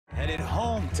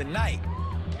home tonight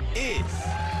is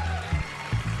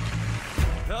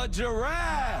the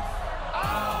giraffe.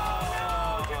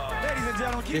 Ladies and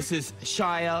gentlemen, this is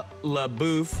Shia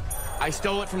LaBeouf. I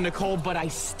stole it from Nicole, but I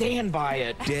stand by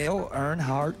it. Dale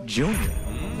Earnhardt Jr.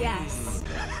 Yes.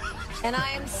 And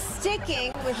I am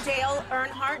sticking with Dale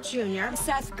Earnhardt Jr.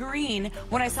 Seth Green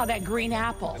when I saw that green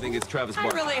apple. I think it's Travis I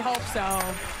Barker. really hope so.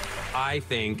 I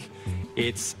think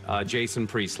it's Jason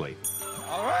Priestley.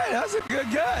 All right, that's a good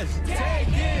guess. Take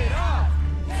it off.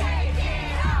 Take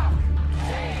it off.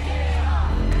 Take it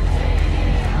off.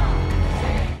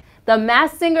 The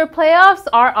Masked Singer playoffs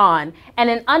are on, and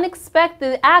an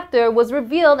unexpected actor was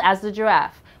revealed as the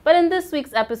giraffe. But in this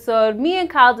week's episode, me and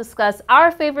Kyle discuss our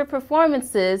favorite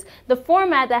performances, the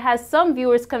format that has some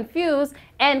viewers confused,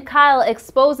 and Kyle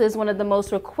exposes one of the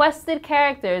most requested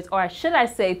characters, or should I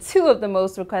say two of the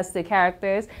most requested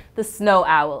characters, the snow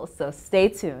owls. So stay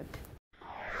tuned.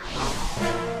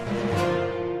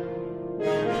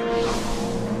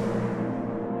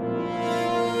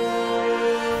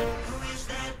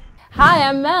 Hi,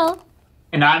 I'm Mel.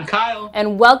 And I'm Kyle.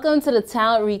 And welcome to the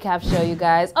Talent Recap Show, you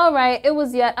guys. All right, it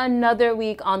was yet another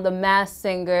week on The Masked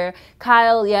Singer.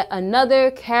 Kyle, yet another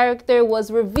character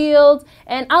was revealed.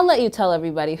 And I'll let you tell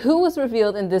everybody who was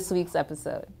revealed in this week's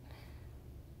episode.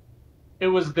 It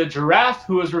was the giraffe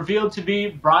who was revealed to be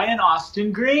Brian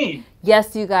Austin Green.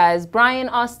 Yes, you guys, Brian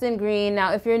Austin Green.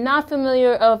 Now, if you're not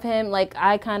familiar of him, like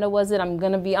I kind of wasn't, I'm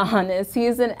going to be honest.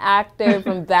 He's an actor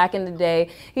from back in the day.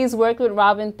 He's worked with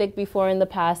Robin Thicke before in the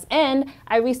past. And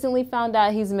I recently found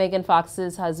out he's Megan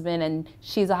Fox's husband, and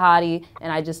she's a hottie.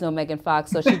 And I just know Megan Fox,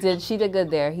 so she did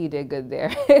good there. He did good there.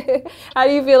 How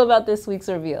do you feel about this week's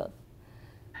reveal?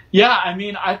 Yeah, I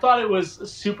mean, I thought it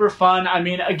was super fun. I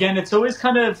mean, again, it's always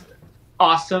kind of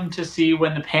awesome to see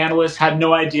when the panelists had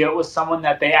no idea it was someone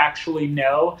that they actually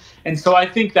know. And so I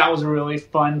think that was a really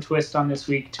fun twist on this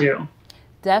week too.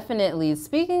 Definitely.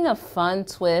 Speaking of fun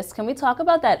twists, can we talk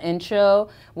about that intro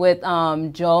with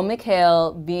Joel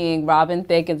McHale being Robin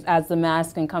Thicke as the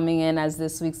mask and coming in as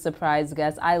this week's surprise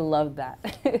guest? I love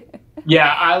that.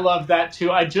 Yeah, I love that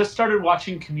too. I just started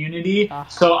watching Community,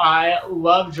 so I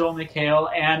love Joel McHale,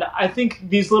 and I think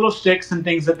these little shticks and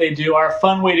things that they do are a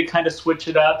fun way to kind of switch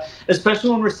it up,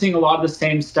 especially when we're seeing a lot of the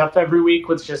same stuff every week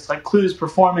with just like clues,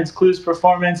 performance.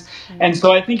 And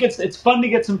so I think it's fun to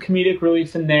get some comedic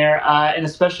relief in there, and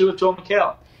especially with Joel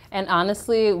McHale. And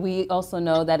honestly, we also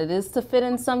know that it is to fit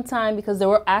in some time because there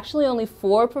were actually only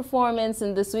 4 performances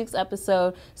in this week's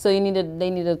episode. So they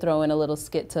need to throw in a little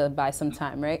skit to buy some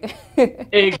time, right?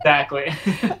 Exactly.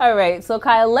 All right. So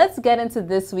Kyle, let's get into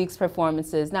this week's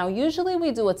performances. Now, usually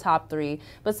we do a top 3,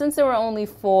 but since there were only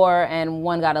 4 and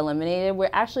 1 got eliminated, we're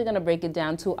actually going to break it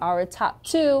down to our top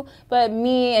 2, but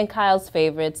me and Kyle's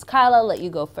favorites. Kyle, I'll let you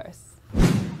go first.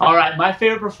 All right, my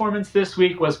favorite performance this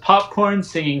week was Popcorn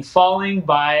singing Falling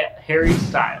by Harry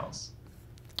Styles.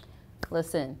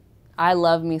 Listen, I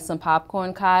love me some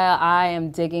Popcorn, Kyle. I am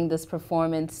digging this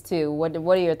performance too. What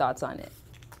are your thoughts on it?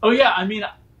 Oh yeah, I mean,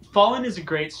 Fallen is a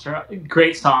great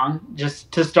song,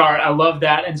 just to start. I love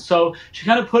that. And so she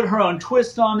kind of put her own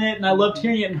twist on it, and I loved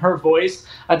hearing it in her voice.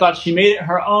 I thought she made it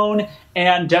her own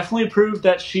and definitely proved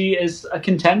that she is a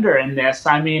contender in this.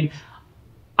 I mean,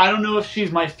 I don't know if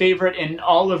she's my favorite in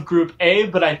all of Group A,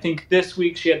 but I think this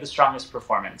week she had the strongest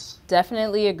performance.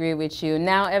 Definitely agree with you.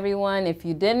 Now, everyone, if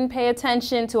you didn't pay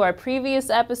attention to our previous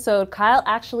episode, Kyle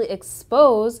actually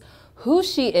exposed who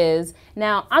she is.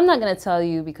 Now, I'm not going to tell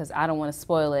you because I don't want to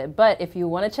spoil it, but if you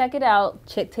want to check it out,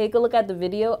 take a look at the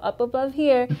video up above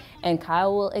here, and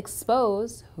Kyle will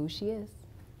expose who she is.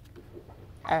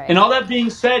 All right. And all that being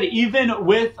said, even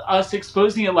with us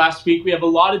exposing it last week, we have a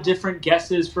lot of different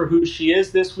guesses for who she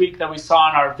is this week that we saw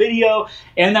in our video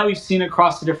and that we've seen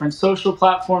across the different social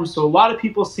platforms. So a lot of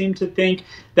people seem to think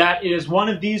that it is one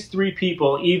of these 3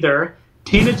 people, either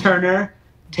Tina Turner,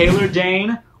 Taylor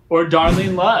Dane, or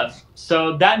Darlene Love.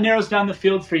 So that narrows down the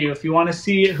field for you. If you want to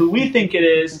see who we think it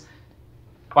is,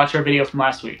 watch our video from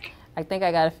last week. I think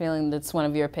I got a feeling that's one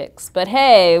of your picks. But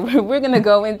hey, we're going to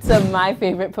go into my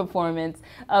favorite performance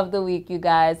of the week, you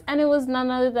guys. And it was none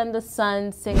other than the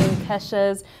Sun singing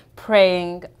Kesha's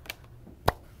Praying.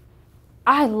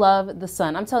 I love the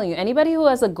Sun. I'm telling you, anybody who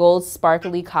has a gold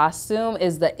sparkly costume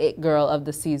is the it girl of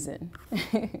the season.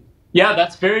 Yeah,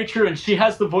 that's very true. And she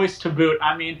has the voice to boot.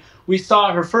 I mean, we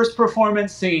saw her first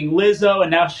performance singing Lizzo, and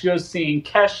now she goes singing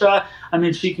Kesha. I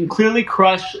mean, she can clearly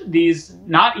crush these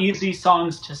not easy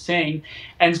songs to sing.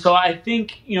 And so I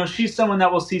think, you know, she's someone that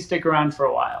we'll see stick around for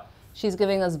a while. She's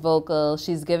giving us vocals.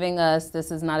 She's giving us, this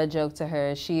is not a joke to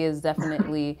her. She is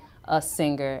definitely a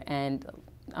singer. And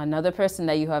another person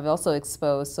that you have also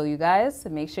exposed. So you guys,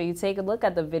 make sure you take a look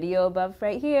at the video above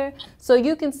right here so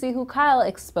you can see who Kyle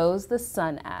exposed the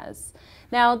sun as.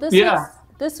 Now,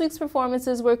 this week's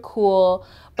performances were cool,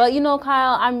 but you know,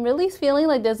 Kyle, I'm really feeling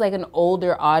like there's like an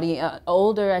older audience,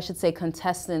 I should say,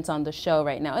 contestants on the show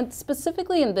right now, and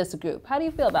specifically in this group. How do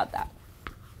you feel about that?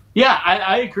 Yeah,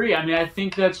 I agree. I mean, I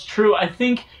think that's true. I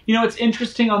think, you know, it's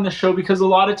interesting on the show because a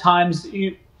lot of times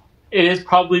it is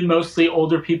probably mostly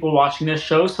older people watching this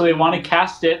show, so they want to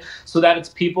cast it so that it's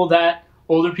people that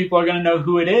older people are going to know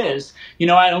who it is. You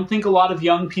know, I don't think a lot of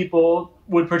young people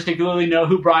would particularly know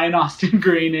who Brian Austin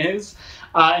Green is.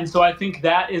 And so I think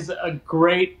that is a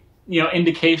great, you know,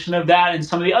 indication of that. And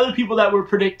some of the other people that we're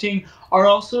predicting are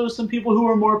also some people who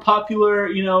were more popular,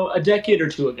 you know, a decade or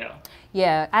two ago.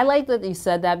 Yeah, I like that you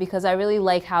said that because I really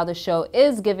like how the show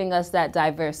is giving us that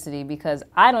diversity, because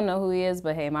I don't know who he is,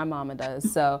 but hey, my mama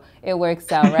does. So it works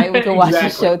out, right? We can watch the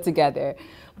show together.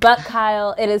 But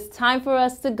Kyle, it is time for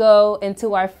us to go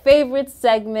into our favorite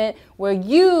segment where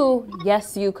you,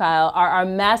 yes you Kyle, are our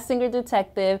Masked Singer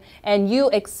detective and you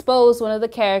expose one of the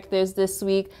characters this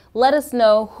week. Let us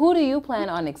know, who do you plan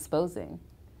on exposing?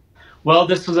 Well,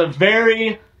 this was a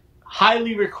very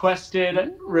highly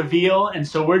requested reveal, and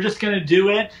so we're just going to do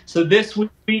it. So this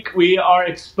week we are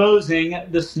exposing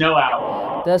the Snow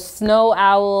Owl. The Snow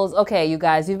Owls. Okay, you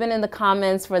guys, you've been in the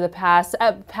comments for the past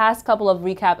couple of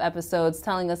recap episodes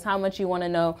telling us how much you want to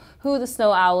know who the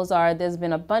Snow Owls are. There's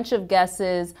been a bunch of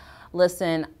guesses.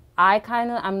 Listen,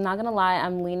 I'm not gonna lie,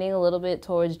 I'm leaning a little bit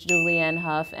towards Julianne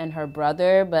Hough and her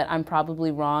brother, but I'm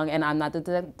probably wrong and I'm not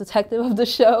the detective of the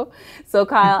show. So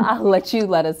Kyle, I'll let you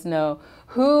let us know.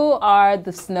 Who are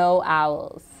the Snow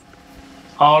Owls?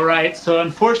 All right, so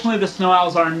unfortunately the Snow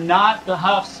Owls are not the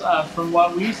Houghs from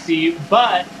what we see,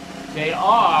 but they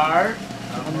are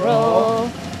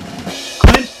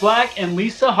Clint Black and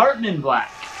Lisa Hartman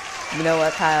Black. You know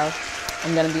what, Kyle?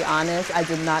 I'm gonna be honest, I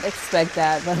did not expect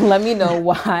that, but let me know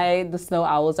why the Snow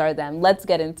Owls are them. Let's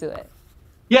get into it.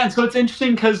 Yeah, and so it's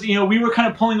interesting because, you know, we were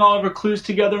kind of pulling all of our clues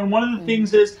together, and one of the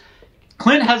things is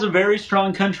Clint has a very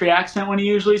strong country accent when he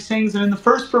usually sings, and in the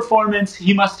first performance,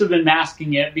 he must have been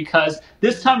masking it because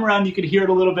this time around you could hear it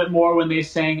a little bit more when they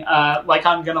sang, Like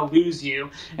I'm Gonna Lose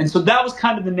You. And so that was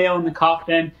kind of the nail in the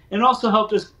coffin, and it also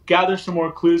helped us gather some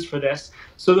more clues for this.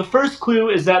 So the first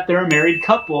clue is that they're a married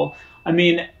couple. I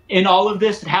mean, in all of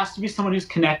this, it has to be someone who's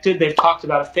connected. They've talked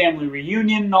about a family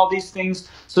reunion and all these things,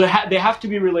 so they have to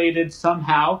be related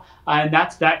somehow, and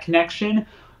that's that connection.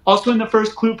 Also in the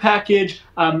first clue package,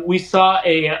 we saw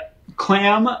a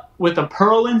clam with a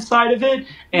pearl inside of it,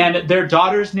 and their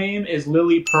daughter's name is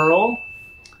Lily Pearl.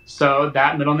 So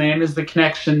that middle name is the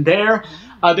connection there.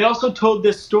 They also told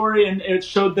this story, and it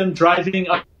showed them driving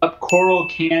up Coral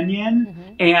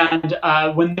Canyon, and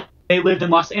when they lived in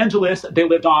Los Angeles, they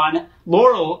lived on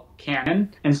Laurel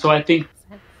Canyon, and so I think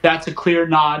that's a clear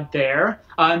nod there.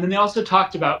 And then they also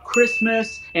talked about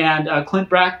Christmas, and Clint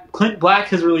Black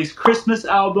has released Christmas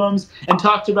albums and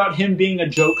talked about him being a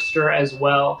jokester as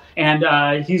well.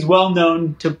 And he's well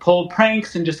known to pull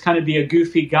pranks and just kind of be a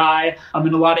goofy guy.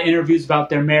 In a lot of interviews about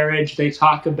their marriage, they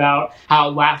talk about how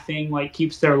laughing like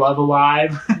keeps their love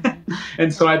alive.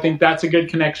 And so I think that's a good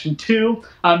connection too.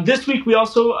 This week we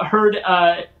also heard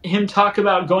him talk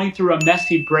about going through a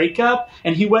messy breakup,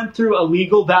 and he went through a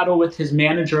legal battle with his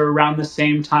manager around the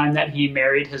same time that he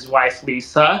married his wife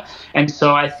Lisa. And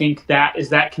so I think that is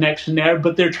that connection there.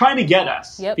 But they're trying to get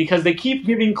us because they keep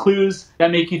giving clues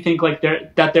that make you think like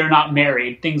they're not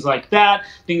married. Things like that.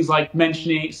 Things like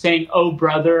saying, "Oh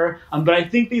brother." But I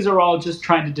think these are all just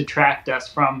trying to detract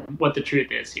us from what the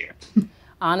truth is here.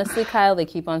 Honestly, Kyle, they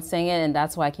keep on saying it, and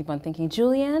that's why I keep on thinking,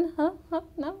 Julianne? Huh?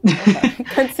 No?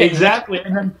 Okay. Exactly.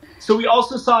 And then, so we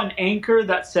also saw an anchor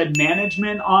that said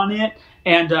management on it.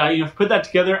 And, if you put that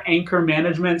together, anchor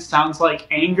management sounds like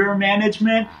anger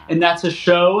management. And that's a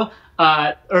show,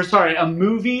 a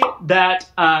movie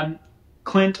that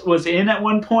Clint was in at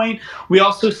one point. We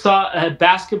also saw a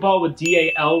basketball with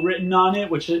DAL written on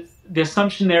it, which is, the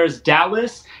assumption there is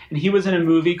Dallas. And he was in a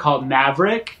movie called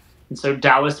Maverick. And so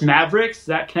Dallas Mavericks,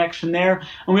 that connection there.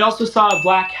 And we also saw a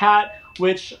black hat,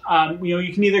 which,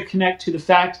 you can either connect to the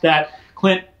fact that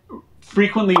Clint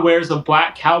frequently wears a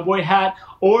black cowboy hat,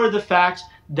 or the fact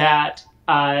that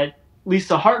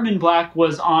Lisa Hartman Black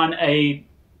was on a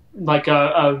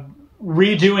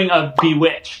redoing of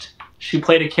Bewitched. She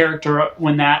played a character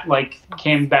when that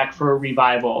came back for a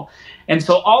revival. And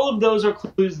so all of those are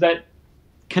clues that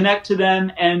connect to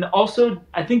them, and also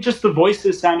I think just the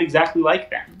voices sound exactly like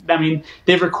them. I mean,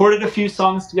 they've recorded a few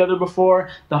songs together before,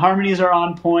 the harmonies are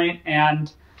on point,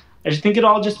 and I just think it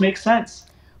all just makes sense.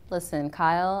 Listen,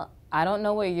 Kyle, I don't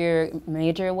know what your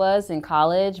major was in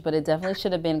college, but it definitely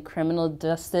should have been criminal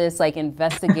justice, like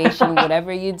investigation,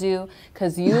 whatever you do,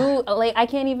 because you, like, I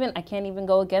can't even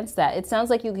go against that. It sounds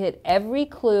like you hit every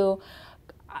clue.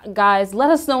 Guys, let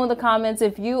us know in the comments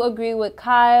if you agree with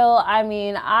Kyle. I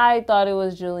mean, I thought it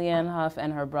was Julianne Hough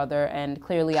and her brother, and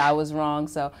clearly I was wrong.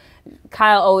 So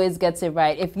Kyle always gets it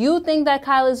right. If you think that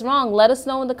Kyle is wrong, let us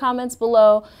know in the comments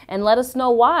below and let us know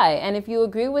why. And if you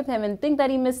agree with him and think that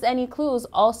he missed any clues,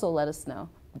 also let us know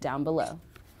down below.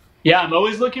 Yeah, I'm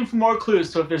always looking for more clues.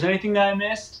 So if there's anything that I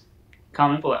missed,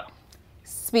 comment below.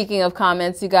 Speaking of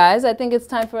comments, you guys, I think it's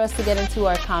time for us to get into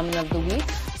our comment of the week.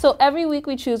 So every week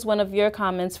we choose one of your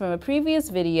comments from a previous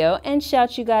video and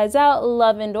shout you guys out,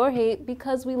 love and or hate,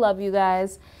 because we love you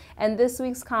guys. And this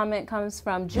week's comment comes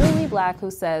from Julie Black, who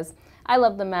says, I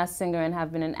love The Masked Singer and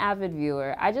have been an avid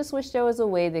viewer. I just wish there was a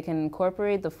way they can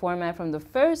incorporate the format from the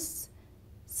first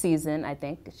season, I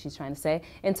think she's trying to say,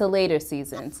 into later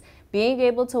seasons. Being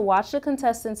able to watch the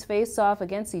contestants face off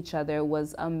against each other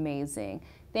was amazing.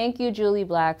 Thank you, Julie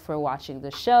Black, for watching the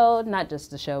show, not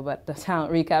just the show, but the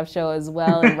talent recap show as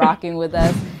well, and rocking with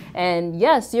us. And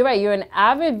yes, you're right, you're an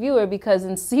avid viewer, because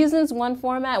in seasons 1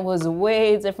 format was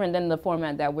way different than the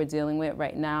format that we're dealing with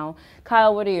right now.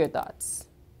 Kyle, what are your thoughts?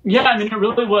 Yeah, I mean, it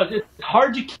really was. It's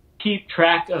hard to keep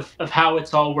track of how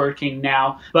it's all working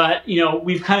now. But, you know,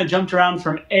 we've kind of jumped around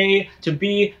from A to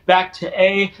B, back to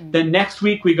A. Then next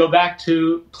week we go back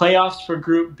to playoffs for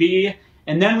Group B.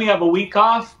 And then we have a week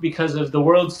off because of the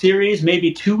World Series,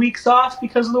 maybe 2 weeks off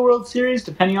because of the World Series,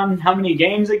 depending on how many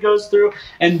games it goes through.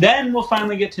 And then we'll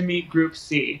finally get to meet Group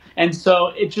C. And so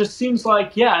it just seems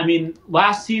like, yeah, I mean,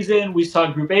 last season we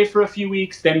saw Group A for a few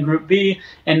weeks, then Group B,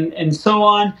 and so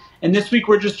on. And this week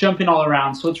we're just jumping all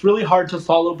around. So it's really hard to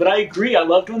follow. But I agree. I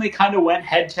loved when they kind of went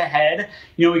head to head.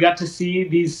 You know, we got to see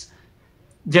these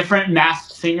different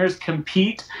masked singers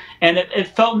compete. And it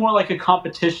felt more like a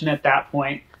competition at that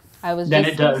point than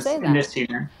it does in this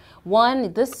season.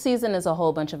 One, this season is a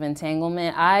whole bunch of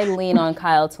entanglement. I lean on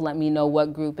Kyle to let me know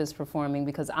what group is performing,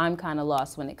 because I'm kind of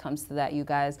lost when it comes to that, you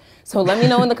guys. So let me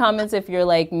know in the comments if you're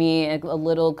like me, a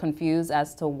little confused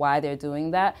as to why they're doing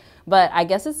that. But I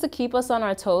guess it's to keep us on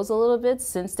our toes a little bit,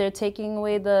 since they're taking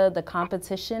away the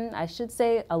competition, I should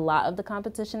say, a lot of the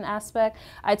competition aspect.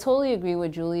 I totally agree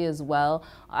with Julie as well.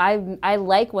 I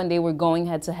like when they were going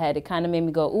head to head. It kind of made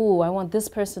me go, ooh, I want this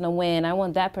person to win. I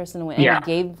want that person to win. And it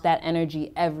gave that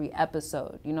energy every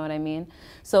episode. You know what I mean?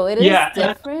 So it is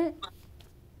different.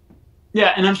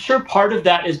 Yeah, and I'm sure part of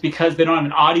that is because they don't have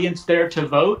an audience there to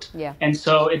vote. Yeah. And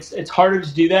so it's harder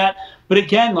to do that. But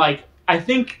again, like, I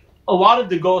think a lot of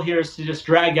the goal here is to just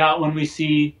drag out when we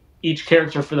see each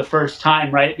character for the first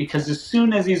time, right? Because as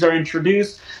soon as these are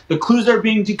introduced, the clues are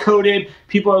being decoded,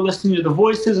 people are listening to the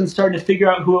voices and starting to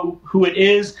figure out who it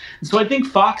is. And so I think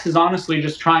Fox is honestly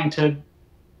just trying to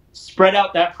spread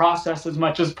out that process as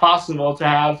much as possible to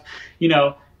have, you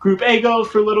know, Group A go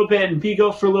for a little bit and B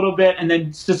go for a little bit, and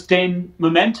then sustain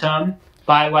momentum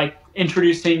by, like,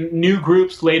 introducing new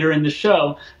groups later in the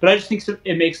show. But I just think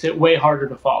it makes it way harder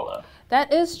to follow.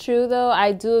 That is true, though.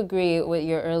 I do agree with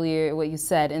what you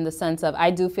said, in the sense of I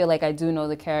do feel like I do know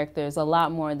the characters a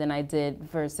lot more than I did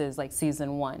versus like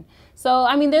season 1. So,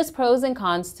 I mean, there's pros and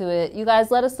cons to it. You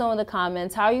guys let us know in the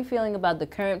comments. How are you feeling about the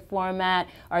current format?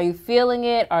 Are you feeling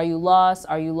it? Are you lost?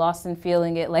 Are you lost in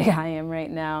feeling it like I am right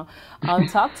now?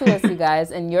 Talk to us, you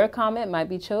guys, and your comment might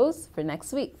be chose for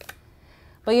next week.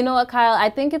 But you know what, Kyle? I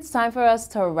think it's time for us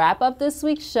to wrap up this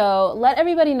week's show. Let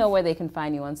everybody know where they can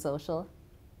find you on social.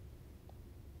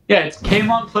 Yeah, it's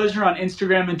Kmont Pleasure on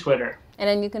Instagram and Twitter. And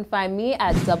then you can find me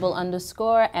at _MELBAE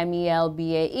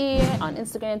on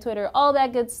Instagram, Twitter, all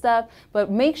that good stuff. But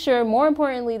make sure, more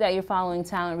importantly, that you're following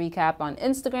Talent Recap on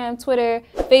Instagram, Twitter,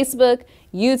 Facebook,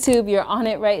 YouTube. You're on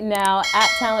it right now, at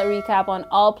Talent Recap on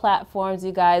all platforms.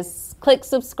 You guys, click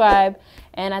subscribe.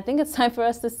 And I think it's time for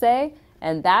us to say,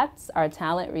 and that's our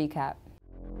Talent Recap.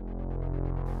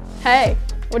 Hey,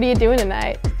 what are you doing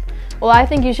tonight? Well, I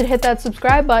think you should hit that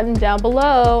subscribe button down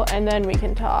below, and then we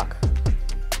can talk.